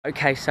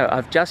Okay, so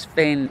I've just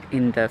been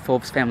in the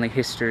Forbes family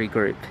history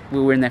group. We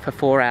were in there for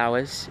 4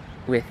 hours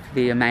with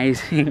the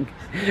amazing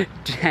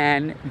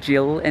Jan,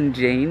 Jill and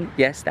Jean.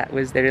 Yes, that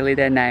was really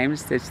their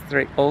names. There's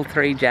all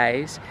three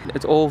J's.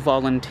 It's all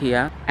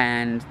volunteer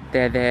and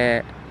they're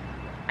there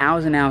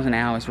hours and hours and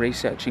hours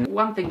researching.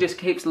 One thing just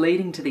keeps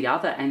leading to the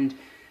other, and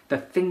the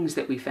things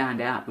that we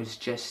found out was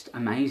just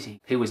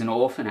amazing. He was an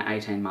orphan at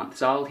 18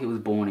 months old. He was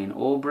born in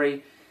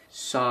Albury.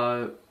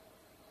 So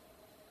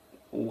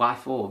why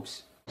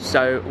Forbes?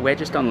 So we're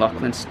just on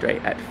Lachlan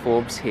Street at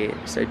Forbes here.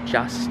 So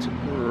just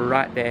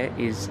right there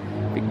is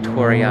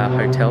Victoria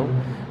Hotel,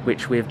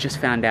 which we've just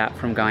found out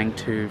from going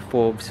to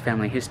Forbes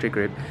Family History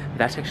Group.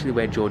 That's actually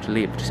where George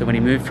lived. So when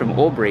he moved from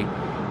Albury,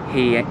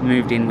 he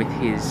moved in with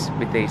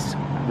these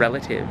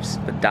relatives,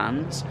 the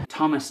Dunns.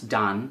 Thomas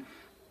Dunn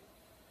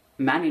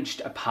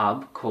managed a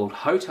pub called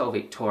Hotel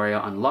Victoria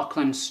on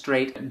Lachlan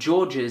Street.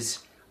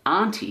 George's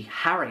auntie,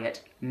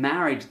 Harriet,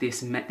 married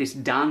this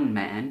Dunn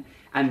man,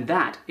 and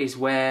that is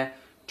where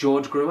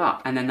George grew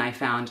up. And then they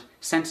found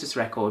census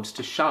records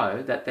to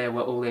show that there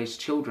were all these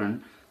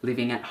children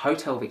living at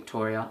Hotel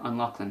Victoria on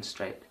Lachlan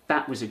Street.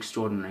 That was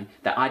extraordinary,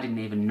 that I didn't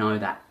even know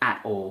that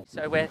at all.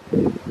 So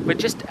we're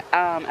just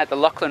at the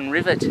Lachlan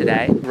River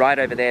today. Right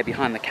over there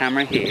behind the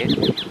camera here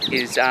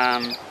is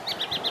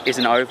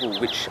an oval,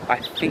 which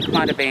I think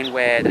might have been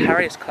where the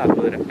Harriers Club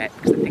would have met,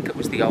 because I think it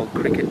was the old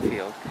cricket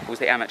field. It was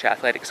the amateur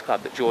athletics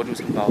club that George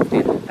was involved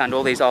in. Found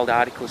all these old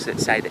articles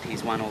that say that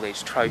he's won all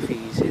these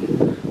trophies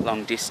in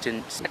long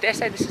distance. I dare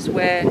say this is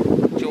where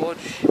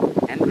George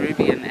and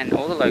Ruby and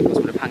all the locals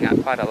would have hung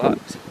out quite a lot.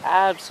 It's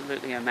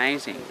absolutely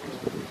amazing.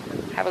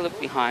 Have a look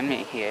behind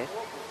me here.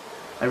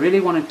 I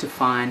really wanted to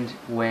find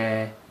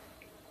where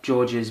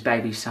George's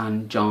baby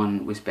son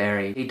John was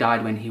buried. He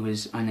died when he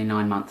was only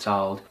 9 months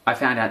old. I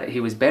found out that he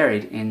was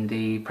buried in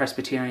the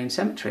Presbyterian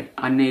cemetery.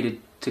 I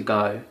needed to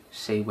go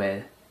see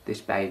where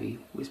this baby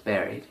was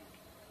buried.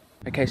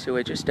 Okay, so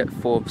we're just at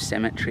Forbes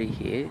Cemetery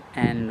here,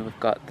 and we've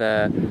got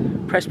the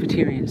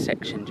Presbyterian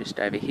section just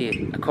over here.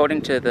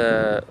 According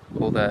to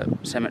all the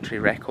cemetery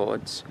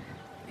records,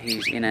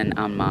 he's in an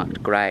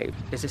unmarked grave.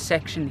 There's a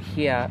section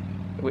here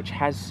which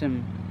has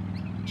some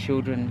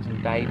children's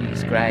and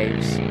babies'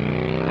 graves,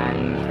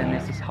 and then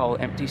there's this whole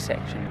empty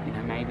section. You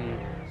know, maybe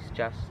it's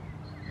just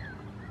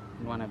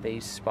in one of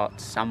these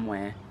spots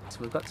somewhere. So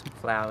we've got some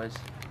flowers.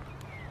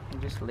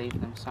 We'll just leave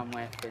them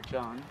somewhere for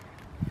John.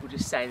 We'll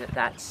just say that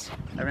that's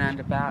around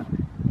about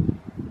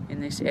in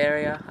this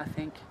area, I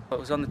think. It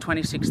was on the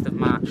 26th of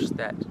March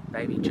that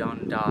baby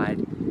John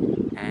died,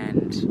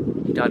 and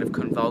he died of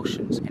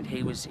convulsions, and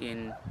he was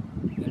in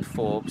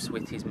Forbes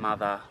with his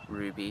mother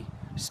Ruby,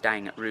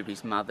 staying at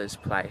Ruby's mother's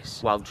place,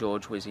 while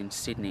George was in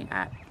Sydney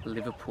at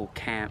Liverpool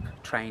camp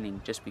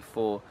training just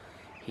before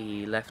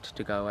he left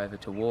to go over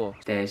to war.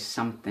 There's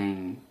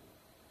something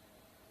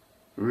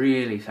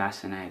really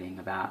fascinating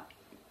about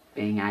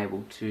being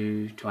able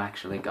to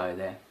actually go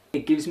there.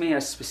 It gives me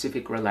a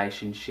specific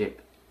relationship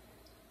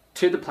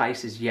to the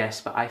places, yes,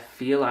 but I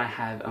feel I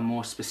have a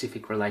more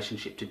specific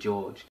relationship to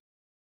George.